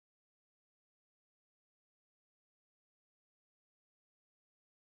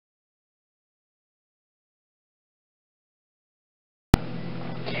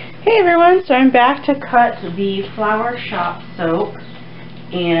Hey everyone, so I'm back to cut the Flower Shop soap,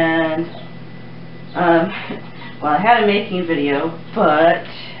 and well, I had a making video, but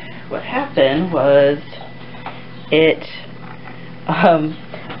what happened was it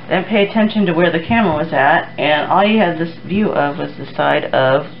didn't pay attention to where the camera was at, and all you had this view of was the side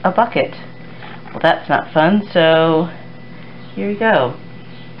of a bucket. Well, that's not fun, so here you go.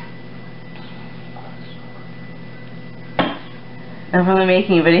 Now from the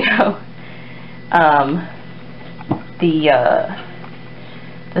making video,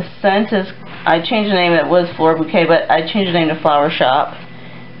 the scent is, I changed the name, it was Floral Bouquet, but I changed the name to Flower Shop,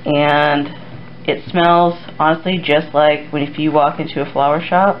 and it smells honestly just like when if you walk into a flower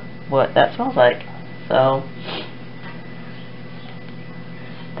shop, what that smells like. So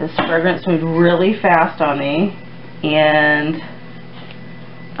this fragrance moved really fast on me, and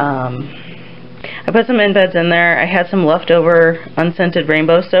I put some embeds in there. I had some leftover unscented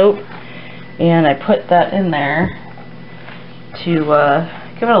rainbow soap, and I put that in there to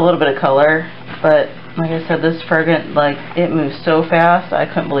give it a little bit of color. But like I said, this fragrance, like, it moves so fast. I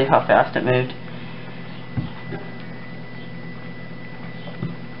couldn't believe how fast it moved.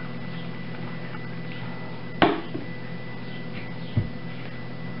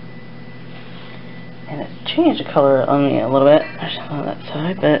 And it changed the color on me a little bit. There's some on that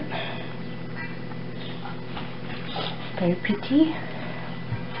side, but very pretty.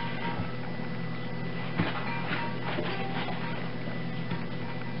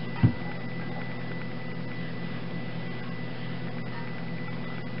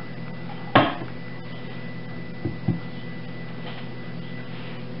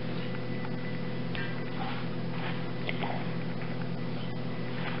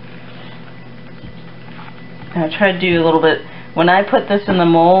 I tried to do a little bit. When I put this in the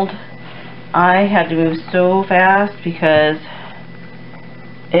mold, I had to move so fast because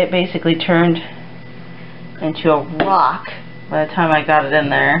it basically turned into a rock by the time I got it in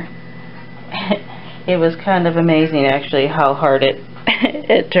there. It was kind of amazing actually how hard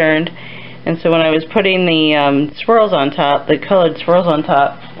it turned. And so when I was putting the swirls on top, the colored swirls on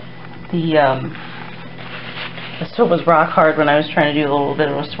top, the soap was rock hard when I was trying to do a little bit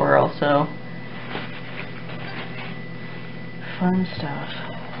of a swirl. So fun stuff.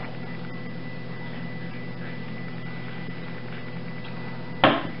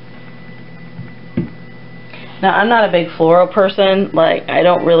 Now, I'm not a big floral person. Like, I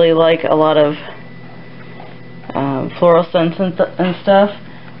don't really like a lot of floral scents and stuff,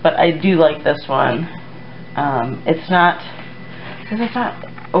 but I do like this one. It's not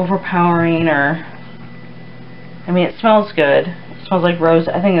overpowering, or, I mean, it smells good. It smells like rose.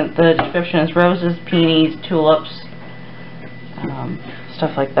 I think the description is roses, peonies, tulips,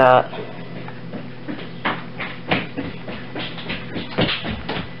 stuff like that.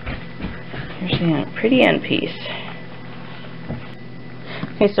 Here's the pretty end piece.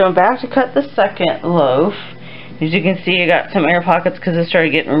 Okay, so I'm back to cut the second loaf. As you can see, I got some air pockets because it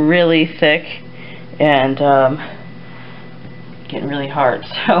started getting really thick and getting really hard.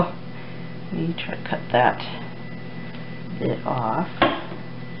 So let me try to cut that bit off.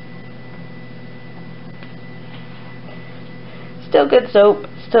 Still good soap,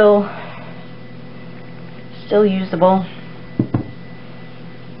 still usable.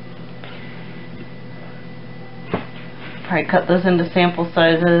 Probably cut those into sample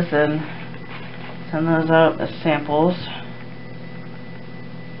sizes and send those out as samples.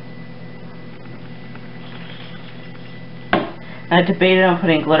 I debated on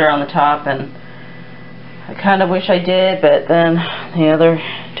putting glitter on the top, and I kind of wish I did, but then the other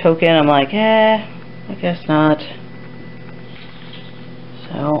token, I'm like, I guess not.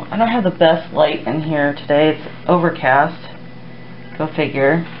 So I don't have the best light in here today. It's overcast. Go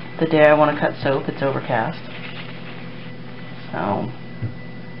figure. The day I want to cut soap, it's overcast. So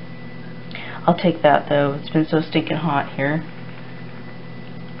I'll take that though. It's been so stinking hot here.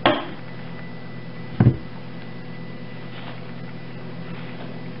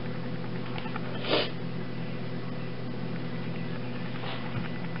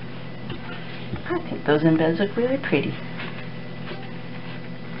 I think those embeds look really pretty.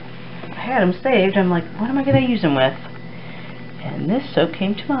 I had them saved. I'm like, what am I going to use them with? And this soap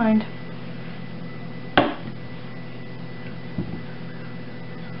came to mind.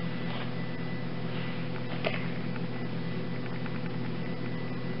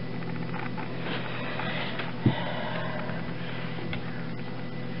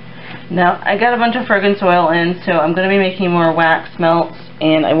 Now, I got a bunch of fragrance oil in, so I'm going to be making more wax melts,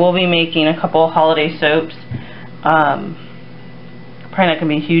 and I will be making a couple holiday soaps. Probably not going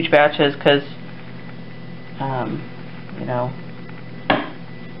to be huge batches because, you know,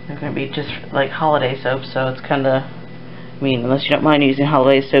 They're going to be just like holiday soaps, so it's kind of, I mean, unless you don't mind using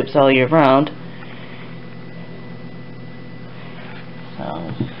holiday soaps all year round. So,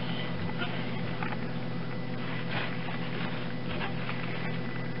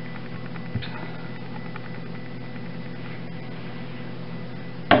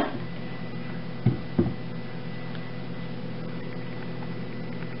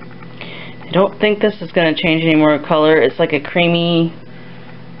 I don't think this is going to change any more color. It's like a creamy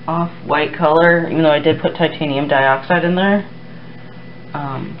off-white color, even though I did put titanium dioxide in there,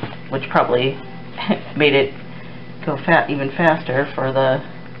 which probably made it go even faster for the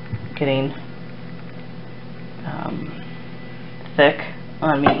getting thick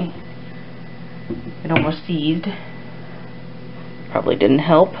on me. It almost seized. Probably didn't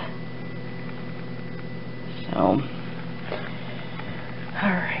help. So,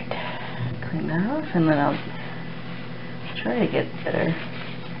 alright, clean that off and then I'll try to get better.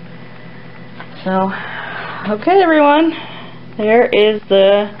 So, okay everyone, there is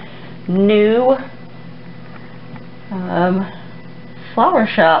the new flower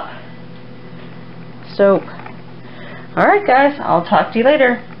shop soap. Alright guys, I'll talk to you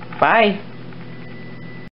later. Bye.